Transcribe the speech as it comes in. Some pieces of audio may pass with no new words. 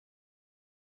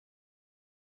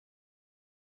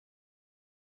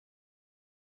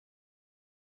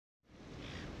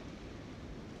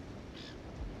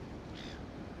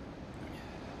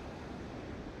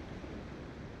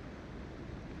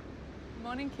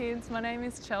morning kids, my name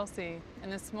is Chelsea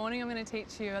and this morning I'm going to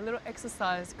teach you a little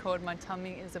exercise called My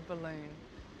Tummy is a Balloon.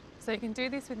 So you can do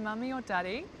this with mummy or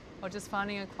daddy or just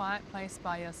finding a quiet place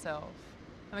by yourself.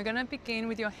 And we're going to begin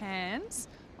with your hands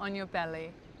on your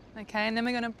belly, okay, and then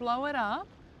we're going to blow it up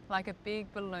like a big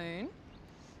balloon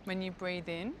when you breathe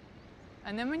in,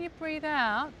 and then when you breathe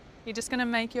out you're just going to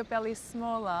make your belly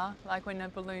smaller like when a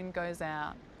balloon goes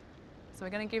out. So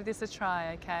we're going to give this a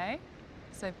try, okay?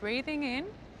 So breathing in,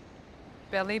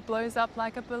 belly blows up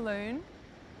like a balloon,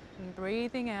 and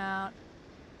breathing out,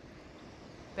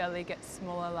 belly gets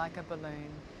smaller like a balloon.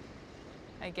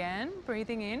 Again,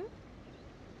 breathing in,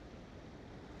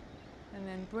 and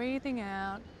then breathing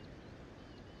out.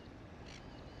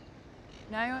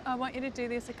 Now I want you to do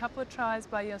this a couple of tries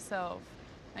by yourself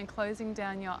and closing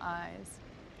down your eyes.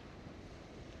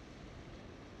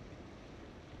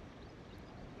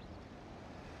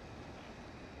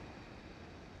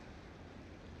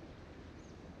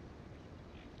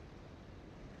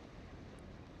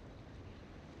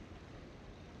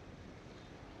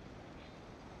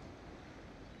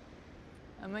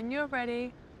 And when you're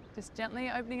ready, just gently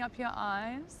opening up your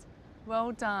eyes.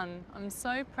 Well done. I'm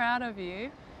so proud of you.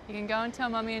 You can go and tell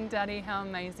mummy and daddy how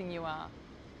amazing you are.